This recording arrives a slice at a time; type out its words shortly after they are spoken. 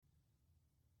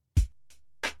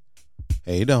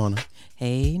Hey, Donna.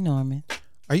 Hey, Norman.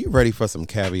 Are you ready for some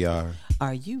caviar?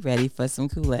 Are you ready for some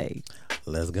Kool-Aid?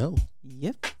 Let's go.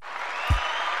 Yep.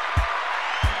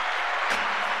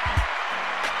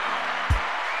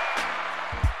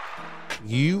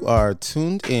 You are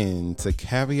tuned in to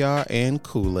Caviar and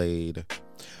Kool-Aid,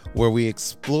 where we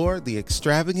explore the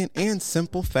extravagant and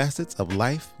simple facets of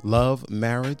life, love,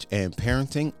 marriage, and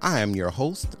parenting. I am your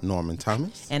host, Norman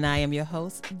Thomas. And I am your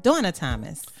host, Donna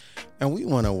Thomas. And we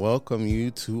want to welcome you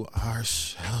to our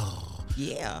show.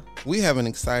 Yeah. We have an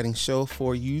exciting show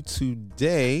for you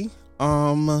today.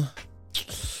 And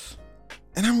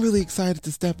I'm really excited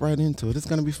to step right into it. It's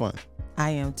going to be fun.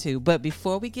 I am too. But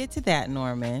before we get to that,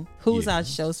 Norman, who's our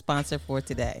show sponsor for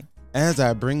today? As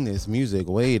I bring this music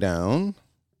way down.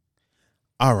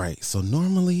 All right. So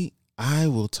normally I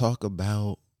will talk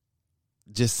about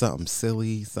just something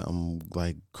silly, something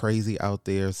like crazy out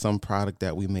there, some product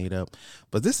that we made up.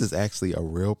 But this is actually a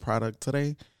real product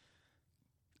today.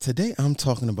 Today I'm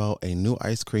talking about a new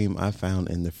ice cream I found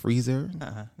in the freezer.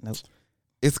 Nope.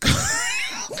 It's called,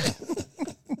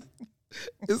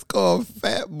 it's called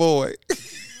Fat Boy.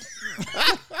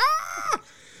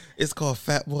 It's called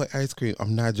Fat Boy ice cream.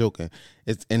 I'm not joking.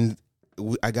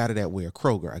 I got it at where?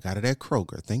 Kroger. I got it at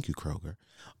Kroger. Thank you, Kroger.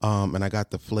 And I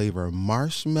got the flavor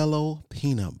marshmallow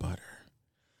peanut butter.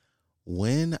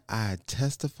 When I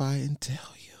testify and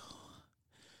tell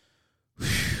you,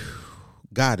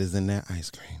 God is in that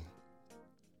ice cream.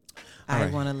 I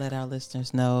want to let our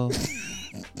listeners know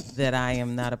that I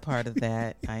am not a part of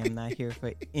that. I am not here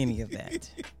for any of that.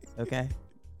 Okay?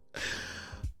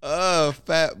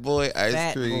 Fat Boy ice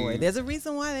Fat cream. Boy. There's a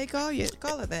reason why they call it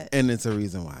that. And it's a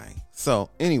reason why.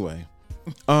 So anyway,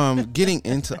 getting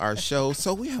into our show.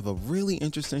 So we have a really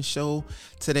interesting show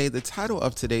today. The title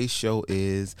of today's show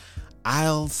is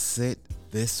I'll Sit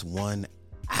This One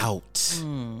Out.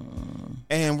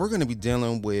 And we're going to be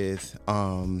dealing with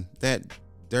that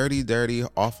dirty,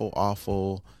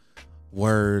 awful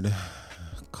word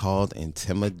called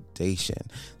intimidation.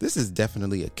 This is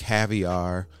definitely a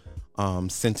caviar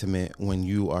sentiment when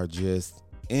you are just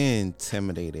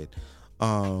intimidated.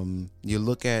 You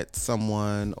look at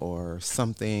someone or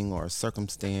something or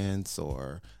circumstance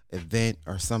or event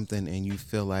or something and you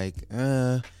feel like,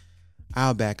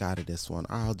 I'll back out of this one.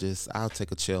 I'll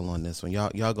take a chill on this one.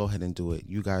 Y'all go ahead and do it.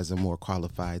 You guys are more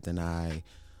qualified than I.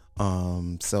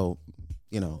 So,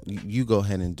 you go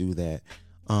ahead and do that.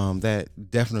 That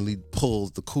definitely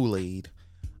pulls the Kool-Aid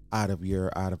out of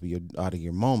your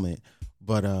moment.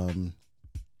 But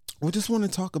we just want to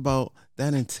talk about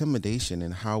that intimidation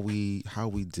and how we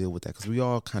deal with that, because we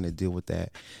all kind of deal with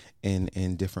that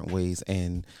in different ways.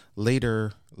 And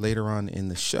later on in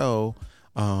the show,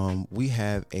 we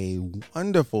have a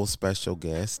wonderful special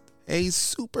guest, a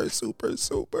super star.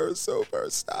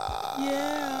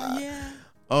 Yeah.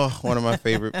 Oh, one of my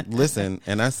favorite. Listen,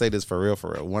 and I say this for real.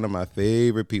 One of my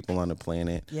favorite people on the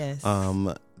planet. Yes.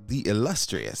 The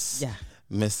illustrious. Yeah.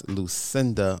 Miss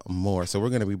Lucinda Moore. So we're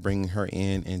going to be bringing her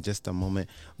in just a moment.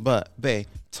 But, babe,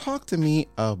 talk to me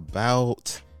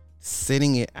about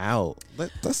sitting it out.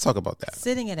 Let's talk about that.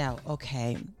 Sitting it out.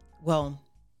 Okay. Well,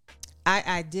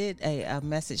 I did a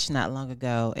message not long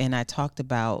ago, and I talked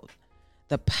about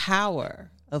the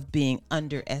power of being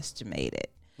underestimated.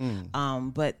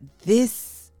 But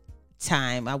this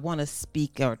time I want to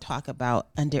speak or talk about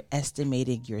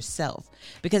underestimating yourself,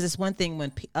 because it's one thing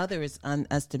when others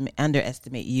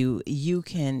underestimate you.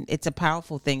 It's a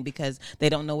powerful thing because they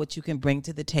don't know what you can bring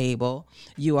to the table.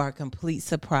 You are a complete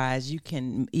surprise. You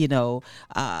can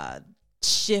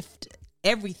shift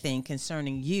everything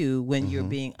concerning you when you're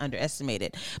being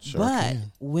underestimated. Sure but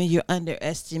can. When you're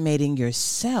underestimating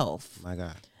yourself, My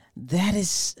God. that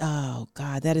is, oh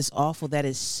God, that is awful. That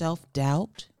is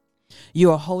self-doubt.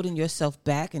 You are holding yourself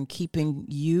back and keeping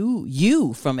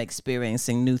you from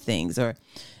experiencing new things or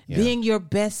being your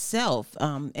best self.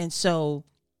 And so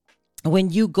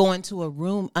when you go into a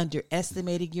room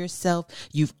underestimating yourself,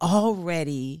 you've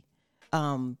already,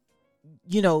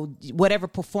 whatever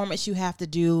performance you have to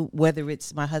do, whether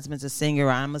it's my husband's a singer,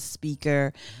 or I'm a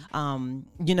speaker,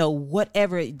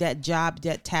 whatever that job,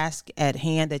 that task at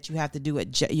hand that you have to do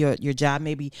at your job,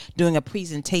 maybe doing a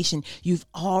presentation, you're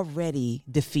already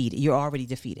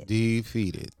defeated.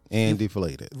 Defeated and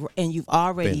deflated. And you've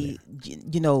already,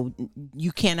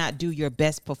 you cannot do your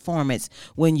best performance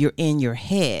when you're in your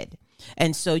head.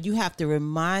 And so you have to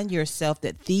remind yourself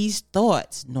that these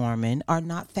thoughts, Norman, are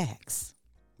not facts.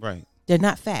 Right. They're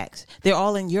not facts. They're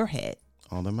all in your head.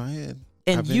 All in my head.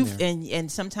 And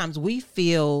and sometimes we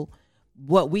feel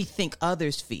what we think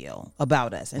others feel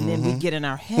about us, and then we get in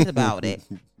our head about it.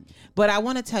 But I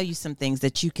want to tell you some things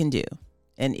that you can do.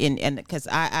 and because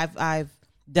I've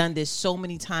done this so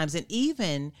many times, and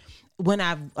even when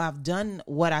I've done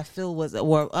what I feel was,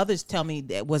 or others tell me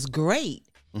that was great,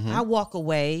 I walk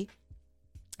away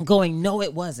going, no,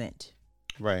 it wasn't.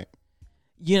 Right.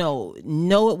 No,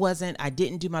 it wasn't. I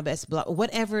didn't do my best.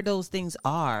 Whatever those things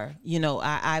are,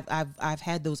 I've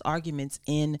had those arguments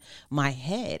in my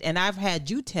head, and I've had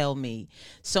you tell me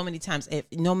so many times,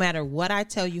 no matter what I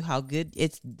tell you how good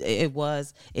it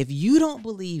was, if you don't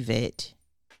believe it,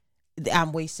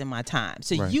 I'm wasting my time.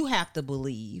 So you have to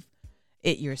believe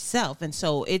it yourself, and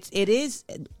so it is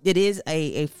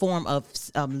a form of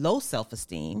low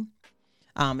self-esteem,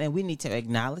 and we need to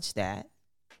acknowledge that.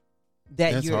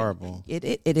 That's horrible.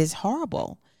 It is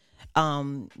horrible,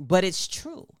 but it's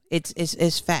true.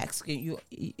 It's facts. I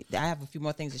have a few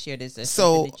more things to share.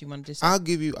 So that you wanted to say? I'll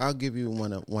give you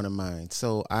one of mine.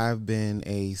 So I've been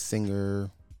a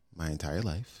singer my entire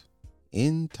life.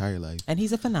 And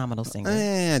he's a phenomenal singer.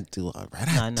 I do all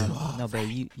right. No,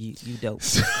 babe, you dope.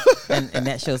 and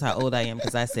that shows how old I am,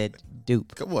 because I said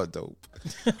dupe. Come on, dope.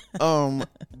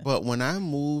 But when I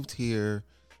moved here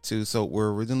so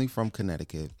we're originally from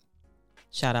Connecticut.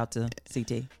 Shout out to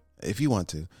CT if you want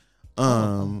to.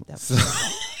 Okay.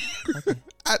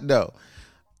 I know.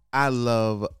 I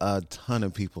love a ton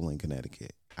of people in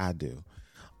Connecticut. I do.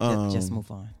 Just move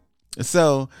on.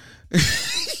 So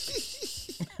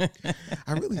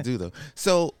I really do though.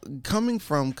 So coming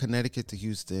from Connecticut to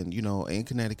Houston, in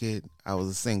Connecticut, I was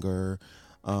a singer.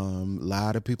 A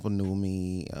lot of people knew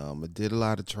me. I did a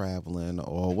lot of traveling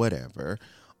or whatever.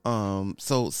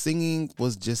 So singing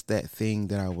was just that thing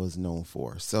that I was known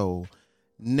for. So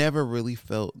never really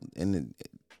felt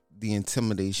the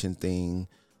intimidation thing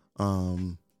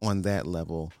on that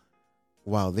level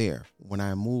while there. When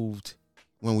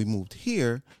we moved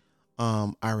here,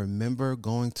 I remember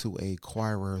going to a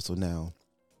choir rehearsal. Now,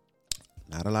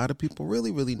 not a lot of people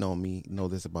really know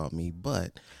this about me,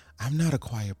 but I'm not a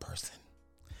choir person.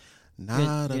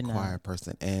 Not a choir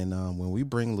person. And when we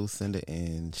bring Lucinda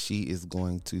in, she is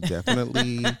going to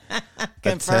definitely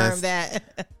confirm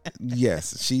that.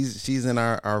 Yes, she's in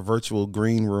our virtual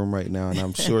green room right now, and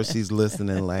I'm sure she's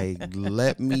listening like,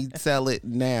 let me tell it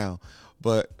now.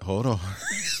 But hold on.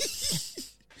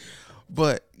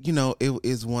 But, it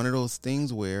is one of those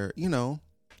things where,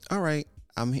 all right,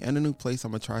 I'm in a new place.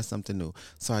 I'm going to try something new.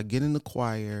 So I get in the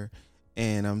choir,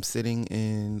 and I'm sitting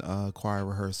in choir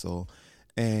rehearsal.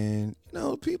 And,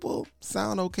 people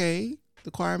sound okay.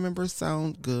 The choir members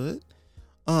sound good.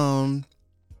 Then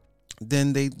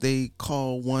they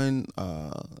call one,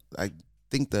 I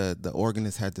think the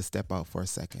organist had to step out for a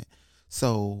second.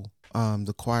 So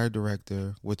the choir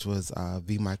director, which was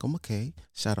V. Michael McKay,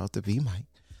 shout out to V. Mike,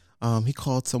 he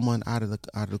called someone out of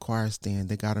the choir stand.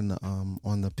 They got on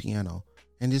the piano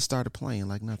and just started playing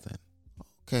like nothing.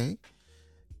 Okay.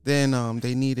 Then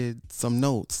they needed some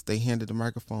notes. They handed the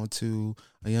microphone to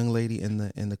a young lady in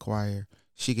the choir.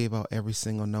 She gave out every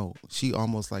single note. She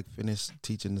almost like finished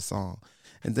teaching the song.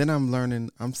 And then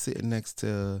I'm sitting next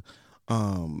to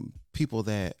people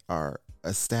that are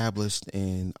established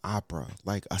in opera,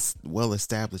 like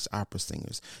well-established opera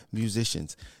singers,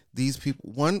 musicians. These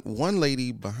people, one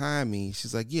lady behind me,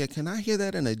 she's like, yeah, can I hear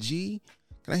that in a G?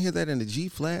 Can I hear that in a G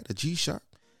flat, a G sharp?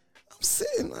 I'm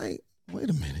sitting like,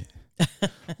 wait a minute.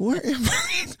 Where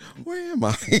am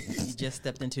I? You just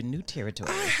stepped into new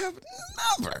territory. I have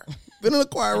never been in a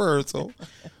choir rehearsal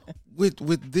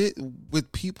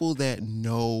with people that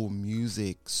know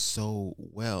music so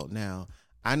well. Now,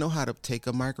 I know how to take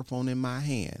a microphone in my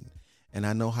hand, and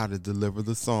I know how to deliver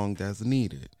the song that's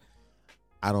needed.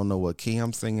 I don't know what key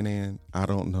I'm singing in. I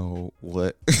don't know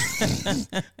what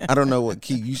I don't know what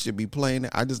key you should be playing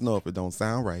in. I just know if it don't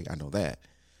sound right, I know that.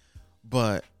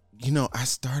 But I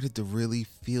started to really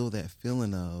feel that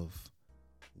feeling of,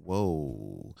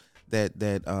 whoa, that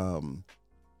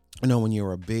when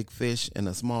you're a big fish in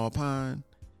a small pond,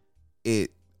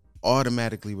 it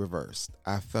automatically reversed.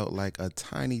 I felt like a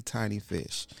tiny, tiny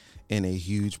fish in a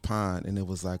huge pond, and it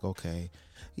was like, okay,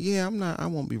 yeah, I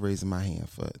won't be raising my hand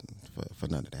for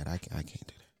none of that. I can't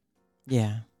do that.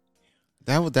 Yeah.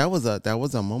 That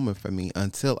was a moment for me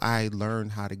until I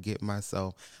learned how to get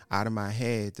myself out of my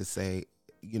head to say,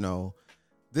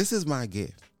 this is my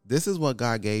gift. This is what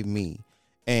God gave me.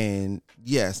 And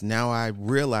yes, now I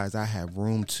realize I have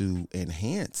room to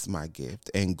enhance my gift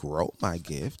and grow my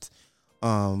gift,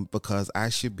 because I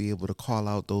should be able to call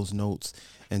out those notes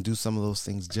and do some of those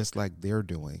things just like they're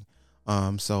doing.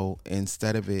 So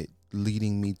instead of it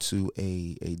leading me to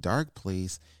a dark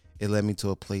place, it led me to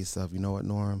a place of, you know what,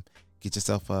 Norm, get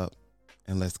yourself up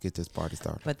and let's get this party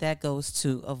started. But that goes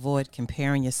to avoid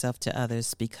comparing yourself to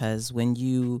others, because when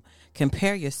you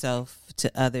compare yourself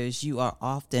to others, you are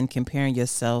often comparing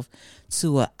yourself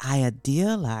to an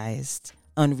idealized,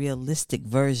 unrealistic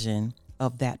version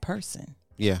of that person.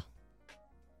 Yeah.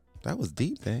 That was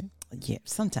deep, man. Yeah,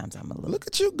 sometimes I'm a little. Look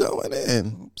at you going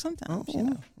in. Sometimes, Okay.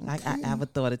 I have a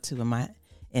thought or two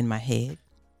in my head.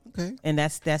 Okay. And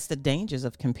that's the dangers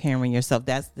of comparing yourself.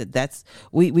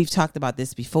 We've talked about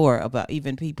this before, about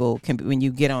even people when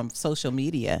you get on social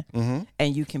media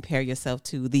and you compare yourself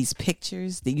to these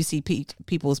pictures that you see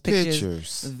people's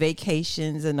pictures,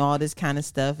 vacations and all this kind of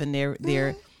stuff, and they're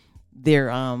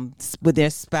with their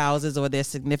spouses or their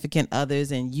significant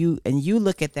others, and you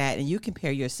look at that and you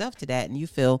compare yourself to that and you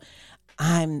feel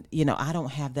I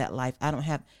don't have that life.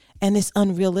 And it's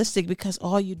unrealistic because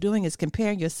all you're doing is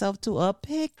comparing yourself to a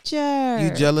picture. You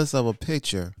jealous of a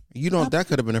picture. You don't. That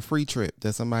could have been a free trip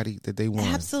that they won.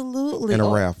 Absolutely. In a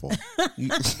raffle.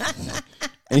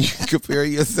 And you compare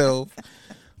yourself.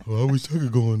 Well, I wish I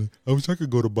could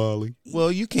go to Bali.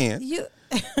 Well, you can. You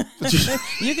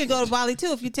can go to Bali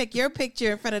too. If you take your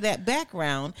picture in front of that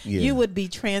background, you would be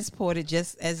transported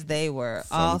just as they were.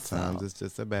 Sometimes it's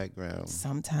just a background.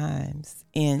 Sometimes,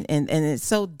 and it's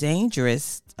so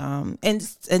dangerous. And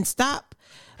stop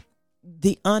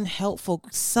the unhelpful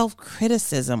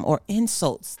self-criticism or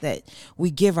insults that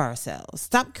we give ourselves.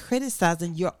 Stop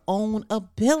criticizing your own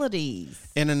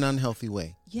abilities in an unhealthy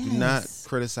way. Yes. Do not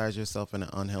criticize yourself in an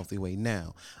unhealthy way.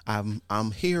 Now,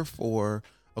 I'm here for,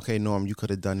 okay, Norm, you could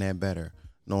have done that better.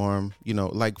 Norm,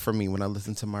 like for me, when I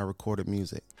listen to my recorded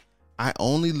music, I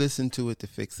only listen to it to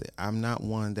fix it. I'm not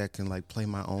one that can like play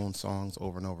my own songs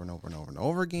over and over and over and over and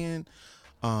over again.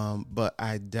 But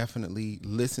I definitely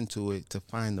listen to it to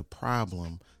find the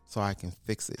problem so I can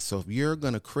fix it. So if you're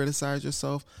going to criticize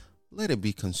yourself, let it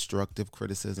be constructive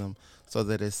criticism so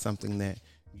that it's something that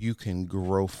you can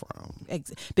grow from.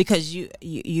 Because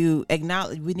you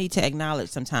acknowledge, we need to acknowledge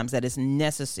sometimes that it's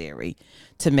necessary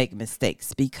to make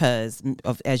mistakes because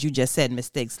as you just said,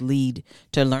 mistakes lead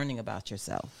to learning about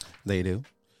yourself. They do.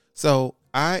 So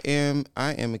I am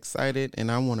excited,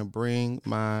 and I want to bring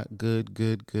my good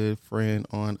friend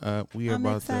on up.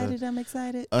 I'm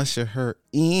excited. Usher her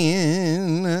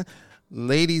in.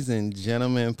 Ladies and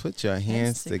gentlemen, put your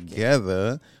hands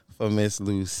together for Miss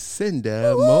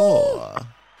Lucinda Moore.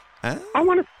 Huh? I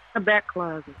want to stay in the back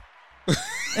closet.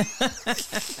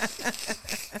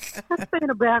 Let's stay in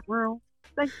the back room.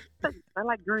 I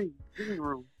like green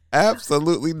room.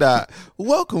 Absolutely not.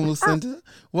 Welcome, Lucinda.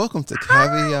 Welcome to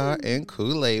Caviar and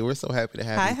Kool-Aid. We're so happy to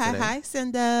have you today. Hi,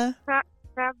 Cinda.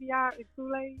 Caviar and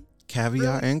Kool-Aid?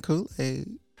 Caviar and Kool-Aid.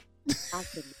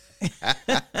 Hey,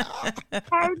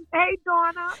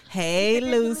 Donna. Hey,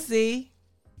 Lucy.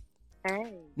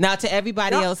 Hey. Now, to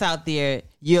everybody else out there,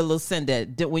 you're Lucinda.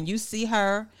 When you see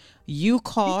her, you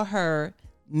call her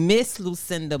Miss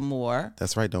Lucinda Moore.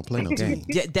 That's right. Don't play no games.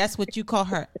 That's what you call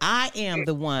her. I am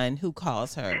the one who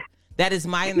calls her. That is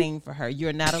my name for her.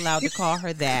 You're not allowed to call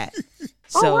her that.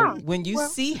 So when you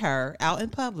see her out in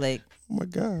public, oh my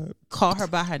God, call her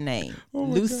by her name.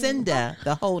 Lucinda,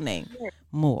 the whole name.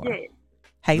 Moore. Yeah.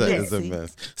 Hey, that Lucy. is a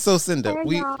mess. So, Cinda,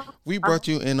 Hey, we brought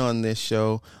you in on this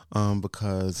show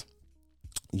because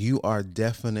you are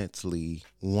definitely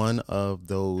one of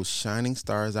those shining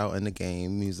stars out in the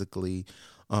game musically.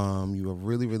 You are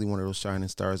really, really one of those shining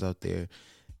stars out there.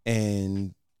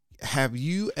 And have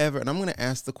you ever, and I'm going to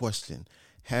ask the question,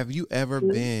 have you ever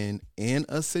been in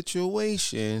a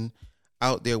situation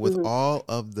out there with all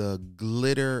of the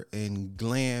glitter and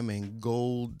glam and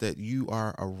gold that you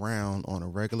are around on a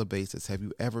regular basis? Have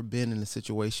you ever been in a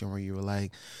situation where you were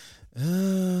like,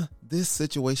 this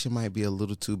situation might be a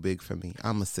little too big for me.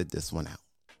 I'm going to sit this one out?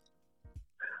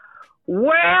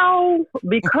 Well,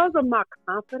 because of my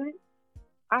confidence,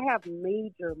 I have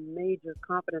major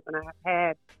confidence, and I have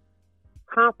had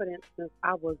confidence since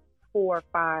I was 4,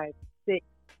 5, 6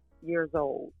 years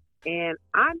old. And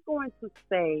I'm going to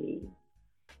say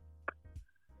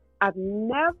I've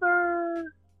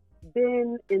never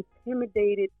been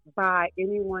intimidated by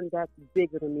anyone that's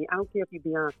bigger than me. I don't care if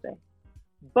you're Beyonce.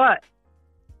 But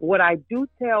what I do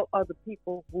tell other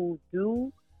people who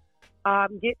do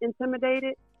get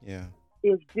intimidated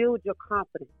is build your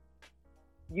confidence.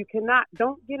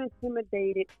 Don't get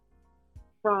intimidated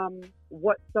from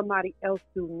what somebody else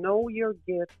do. Know your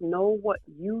gift, know what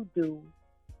you do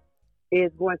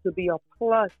is going to be a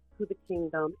plus to the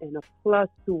kingdom and a plus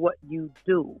to what you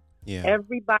do. Yeah.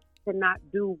 Everybody cannot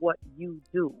do what you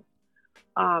do.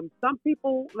 Some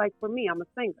people, like for me, I'm a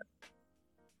singer.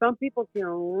 Some people can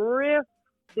riff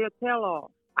their tail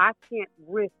off. I can't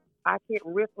riff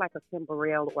like a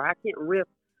Timberell, or I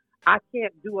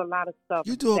can't do a lot of stuff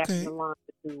you do that okay. Milan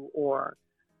to do, or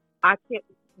I can't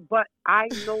but I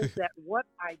know that what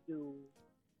I do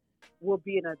will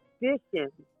be an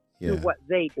addition to what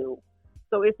they do.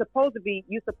 So it's supposed to be,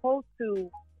 you're supposed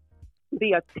to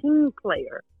be a team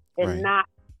player and not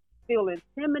feel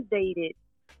intimidated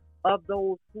of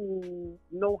those who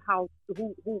know how,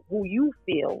 who you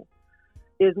feel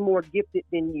is more gifted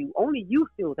than you. Only you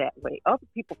feel that way. Other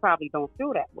people probably don't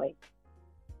feel that way.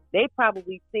 They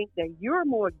probably think that you're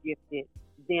more gifted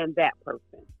than that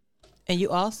person. And you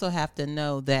also have to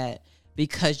know that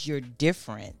because you're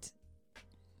different,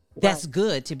 that's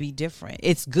good to be different.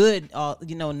 It's good,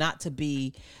 not to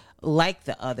be like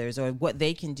the others or what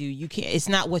they can do. You can't. It's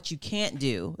not what you can't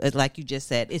do, like you just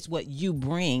said. It's what you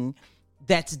bring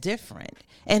that's different,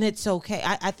 and it's okay.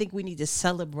 I think we need to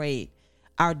celebrate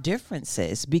our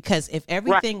differences, because if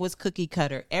everything was cookie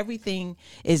cutter, everything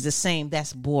is the same,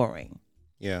 that's boring.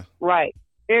 Yeah. Right.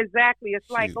 Exactly. It's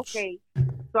like, okay,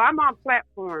 so I'm on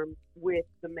platforms with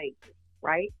the Majors,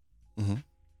 right? Mm-hmm.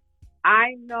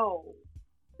 I know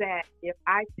that if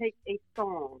I take a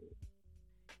song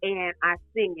and I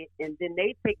sing it, and then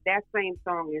they take that same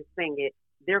song and sing it,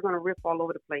 they're going to riff all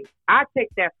over the place. I take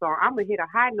that song, I'm going to hit a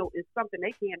high note. It's something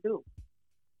they can't do.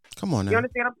 Come on now. You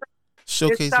understand what I'm saying?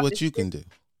 Showcase what you can do.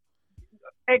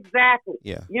 Exactly.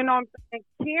 Yeah. You know what I'm saying?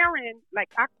 Karen, like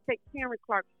I could take Karen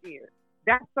Clark Shear.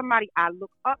 That's somebody I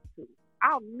look up to.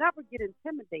 I'll never get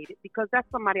intimidated because that's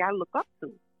somebody I look up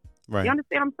to. Right. You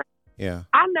understand what I'm saying? Yeah.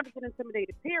 I'll never get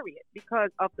intimidated, period,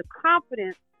 because of the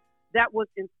confidence that was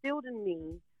instilled in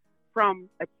me from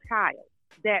a child,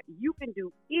 that you can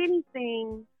do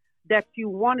anything that you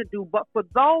want to do. But for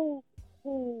those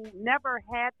who never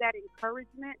had that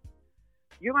encouragement,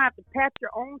 you're going to have to pat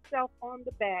your own self on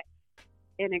the back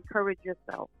and encourage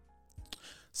yourself.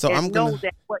 So and I'm know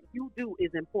that what you do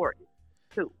is important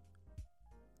too.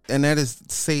 And that is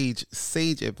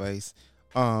sage advice.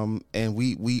 And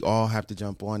we all have to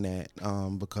jump on that,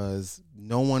 because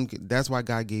no one can, that's why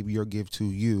God gave your gift to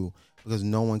you, because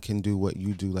no one can do what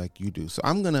you do like you do. So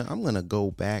I'm gonna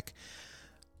go back,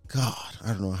 God, I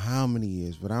don't know how many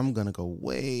years, but I'm gonna go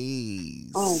way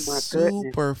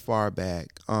super far back.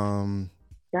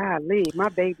 Golly, my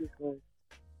babies were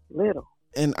little.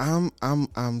 And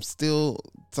I'm still,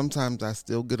 sometimes I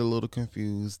still get a little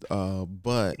confused.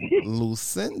 But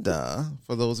Lucinda,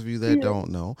 for those of you that don't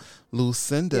know,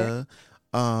 Lucinda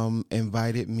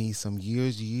invited me some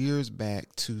years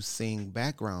back to sing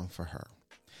background for her.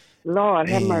 Lord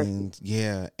have mercy.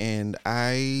 Yeah, and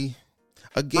I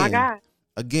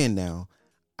again now,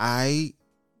 I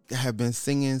have been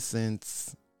singing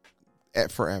since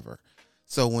forever.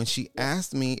 So when she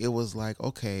asked me, it was like,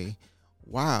 okay,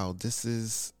 wow, this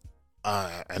is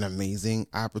an amazing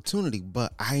opportunity.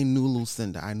 But I knew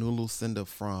Lucinda. I knew Lucinda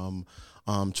from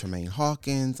Tremaine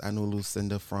Hawkins. I knew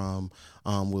Lucinda from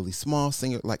Willie Small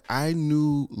Singer. Like, I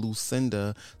knew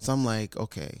Lucinda. So I'm like,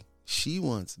 okay, she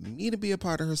wants me to be a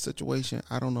part of her situation.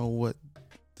 I don't know what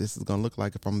this is going to look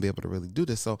like, if I'm going to be able to really do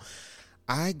this. So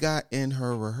I got in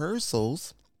her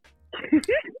rehearsals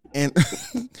and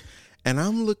and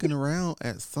I'm looking around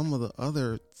at some of the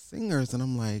other singers, and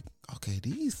I'm like, okay,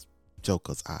 these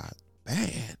jokers are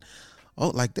bad. Oh,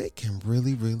 like they can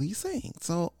really, really sing.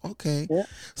 So, okay. Yeah.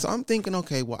 So I'm thinking,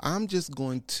 okay, well, I'm just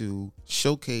going to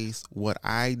showcase what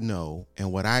I know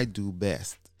and what I do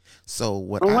best. So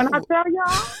what when I tell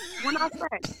y'all, when I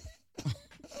say.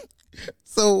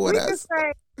 So what I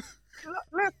say,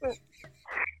 listen.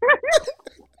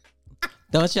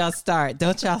 Don't y'all start.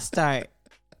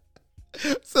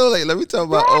 So like, let me talk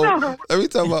about old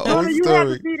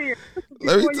story.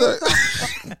 Let me talk.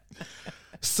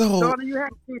 So you have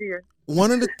to be there.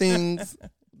 one of the things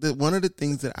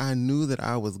that I knew that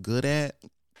I was good at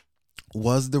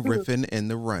was the riffing and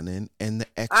the running and the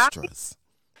extras.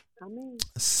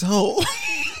 So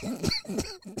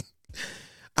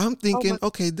I'm thinking,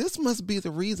 okay, this must be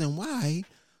the reason why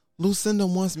Lucinda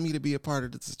wants me to be a part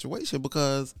of the situation,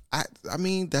 because I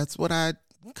mean that's what I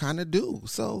kind of do.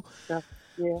 So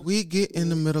we get in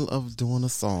the middle of doing a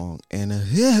song, and an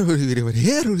amazing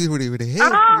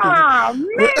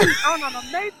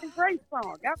great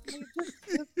song.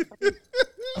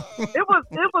 It was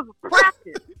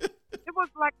practice. It was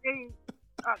like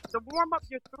to warm up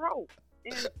your throat,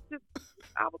 and just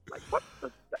I was like, what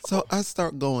the? So I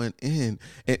start going in,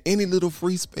 and any little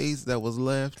free space that was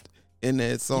left in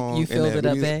that song, you filled it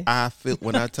up, eh? I filled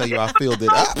it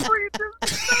up.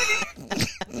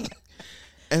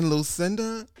 And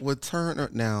Lucinda would turn her.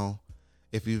 Now,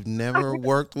 if you've never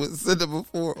worked with Lucinda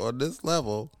before on this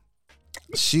level,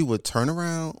 she would turn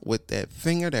around with that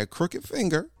finger, that crooked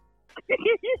finger,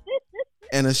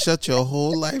 and it shut your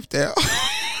whole life down.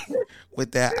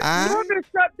 With that eye. You're going to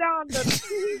shut down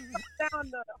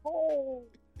the whole.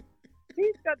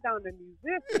 He shut down the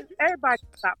musicians. Everybody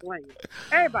stopped playing.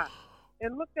 Everybody.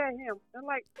 And looked at him and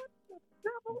like, what the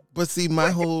devil? But see,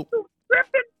 my whole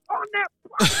ripping on that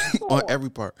part. on every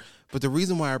part. But the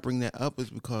reason why I bring that up is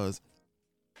because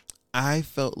I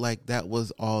felt like that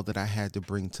was all that I had to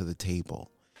bring to the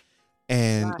table.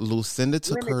 And Lucinda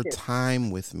took her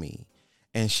time with me.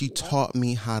 And she taught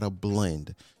me how to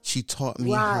blend. She taught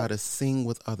me how to sing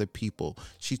with other people.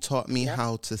 She taught me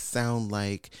how to sound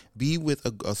like, be with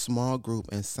a small group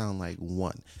and sound like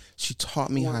one. She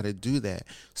taught me how to do that.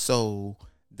 So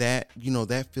that,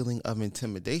 that feeling of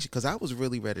intimidation, because I was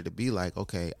really ready to be like,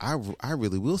 okay, I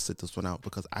really will sit this one out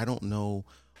because I don't know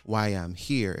why I'm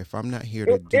here if I'm not here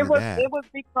to do that. It was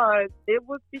because,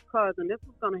 and this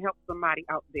is going to help somebody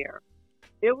out there.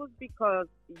 It was because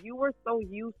you were so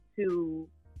used to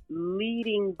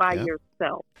leading by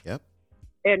yourself,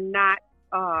 and not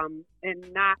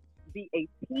be a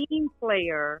team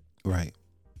player, right?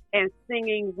 And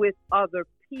singing with other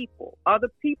people. Other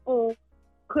people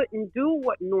couldn't do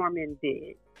what Norman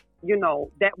did.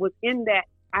 That was in that.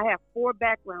 I have 4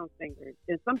 background singers,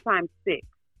 and sometimes 6.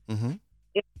 Mm-hmm.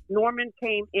 If Norman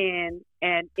came in,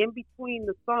 and in between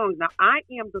the songs, now I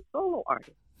am the solo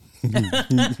artist.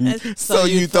 So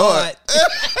you thought.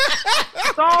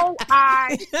 So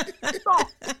I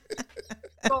thought.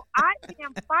 So I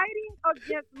am fighting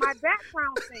against my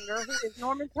background singer, who is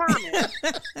Norman Thomas,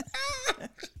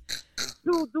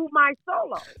 to do my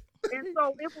solo. And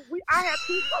so I had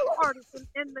 2 solo artists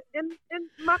in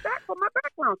my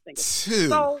background singer. 2.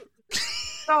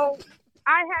 So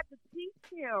I had to teach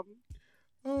him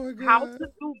how to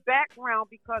do background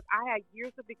because I had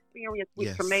years of experience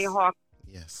with Tremaine Hawk.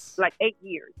 Yes. Like 8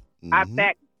 years. Mm-hmm.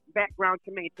 I background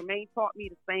Tremaine. Tremaine taught me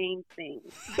the same thing.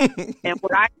 And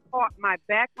what I taught my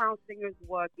background singers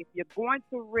was if you're going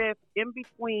to riff in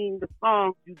between the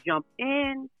songs, you jump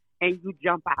in and you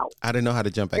jump out. I didn't know how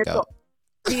to jump back out.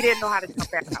 He didn't know how to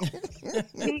jump back out.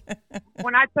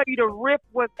 When I tell you the riff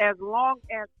was as long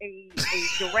as a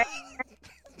direct,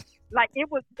 like it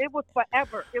was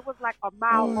forever. It was like a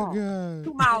mile long, God.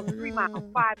 2 miles, 3 miles,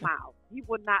 5 miles. He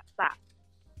would not stop.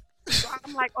 So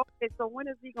I'm like, okay, so when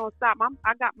is he going to stop?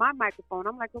 I got my microphone.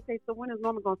 I'm like, okay, so when is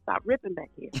Norman going to stop ripping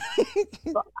back here?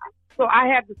 so I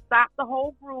had to stop the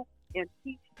whole group and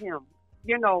teach him,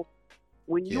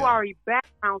 when you are a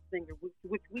background singer,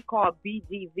 which we call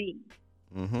BGV,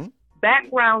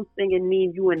 background singing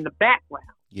means you in the background.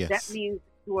 Yes. That means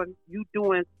you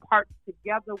doing parts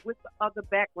together with the other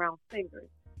background singers.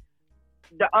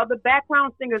 The other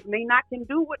background singers may not can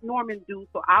do what Norman do,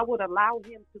 so I would allow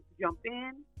him to jump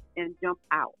in and jump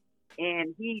out.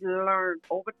 And he learned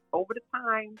over the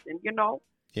times, and he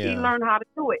learned how to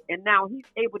do it. And now he's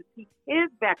able to teach his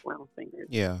background singers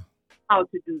how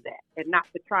to do that, and not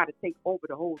to try to take over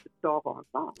the whole doggone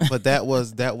song. But that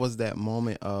was that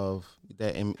moment of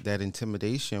that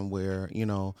intimidation where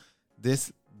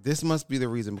this must be the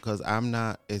reason, because I'm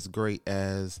not as great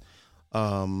as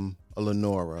a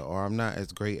Lenora, or I'm not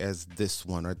as great as this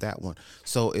one or that one.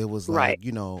 So it was like,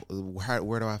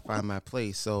 where do I find my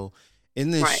place? So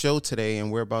in this show today,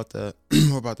 and we're about to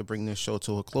bring this show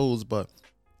to a close, but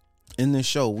in this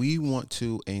show, we want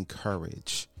to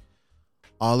encourage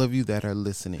all of you that are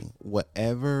listening,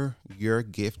 whatever your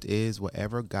gift is,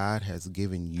 whatever God has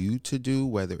given you to do,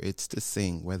 whether it's to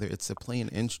sing, whether it's to play an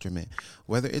instrument,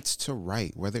 whether it's to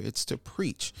write, whether it's to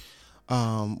preach,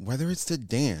 whether it's to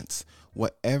dance,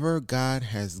 whatever God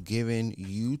has given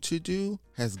you to do,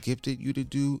 has gifted you to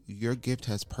do, your gift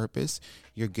has purpose,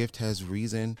 your gift has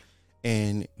reason,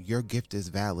 and your gift is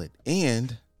valid,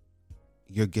 and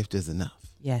your gift is enough.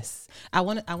 Yes. I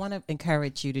want to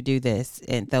encourage you to do this,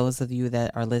 and those of you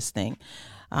that are listening,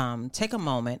 take a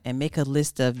moment and make a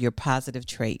list of your positive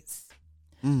traits.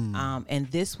 And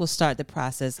this will start the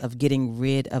process of getting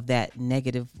rid of that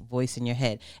negative voice in your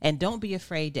head. And don't be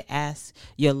afraid to ask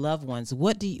your loved ones,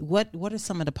 what are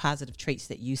some of the positive traits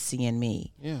that you see in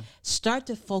me? Yeah. Start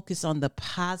to focus on the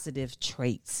positive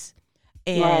traits.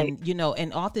 And,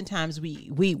 and oftentimes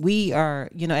we are,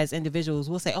 as individuals,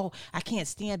 we'll say, oh, I can't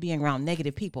stand being around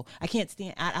negative people. I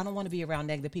don't want to be around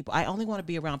negative people. I only want to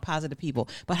be around positive people.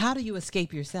 But how do you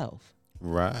escape yourself?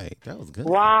 Right. That was good.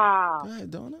 Wow. Go ahead,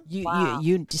 Donna. You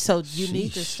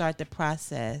need to start the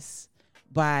process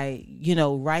by,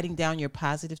 writing down your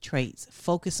positive traits,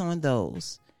 focus on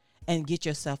those, and get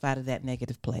yourself out of that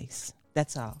negative place.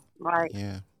 That's all. Right.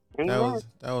 Yeah. That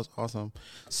was awesome.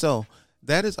 So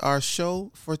that is our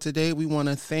show for today. We want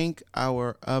to thank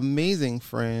our amazing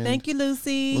friend. Thank you,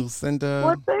 Lucy. Lucinda.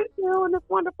 Well, thank you on this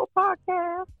wonderful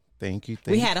podcast. Thank you.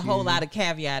 We had a whole lot of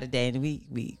caveat today, and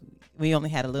we We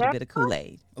only had a little bit of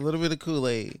Kool-Aid. A little bit of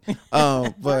Kool-Aid.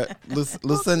 But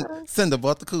Lucinda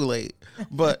bought the Kool-Aid.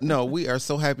 But no, we are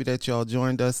so happy that y'all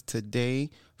joined us today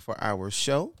for our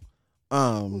show.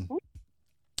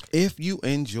 If you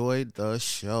enjoyed the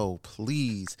show,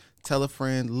 please tell a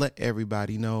friend, let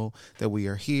everybody know that we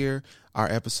are here. Our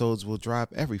episodes will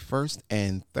drop every first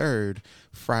and third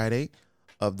Friday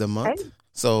of the month.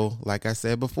 So, like I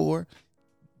said before,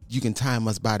 you can time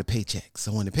us by the paycheck.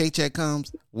 So when the paycheck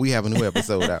comes, we have a new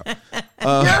episode out.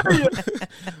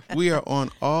 We are on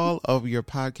all of your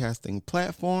podcasting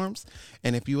platforms.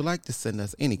 And if you would like to send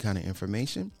us any kind of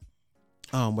information,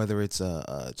 whether it's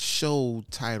a show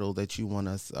title that you want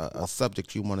us, a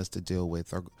subject you want us to deal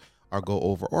with or go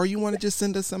over, or you want to just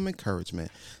send us some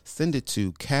encouragement, send it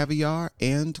to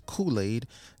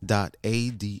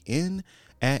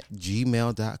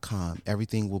caviarandkool-aid.adn@gmail.com.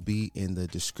 Everything will be in the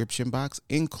description box,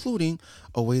 including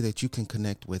a way that you can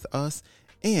connect with us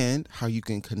and how you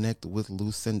can connect with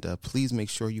Lucinda. Please make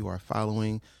sure you are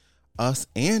following us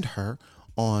and her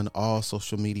on all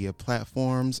social media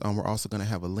platforms. We're also going to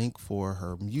have a link for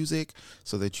her music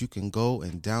so that you can go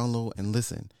and download and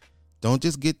listen. Don't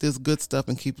just get this good stuff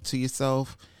and keep it to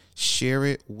yourself. Share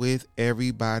it with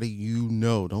everybody you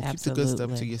know. Don't keep the good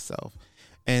stuff to yourself.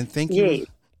 And thank you. Yes.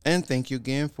 And thank you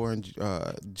again for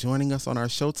joining us on our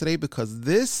show today, because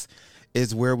this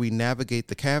is where we navigate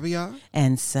the caviar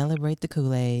and celebrate the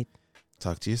Kool-Aid.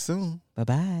 Talk to you soon.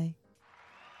 Bye-bye.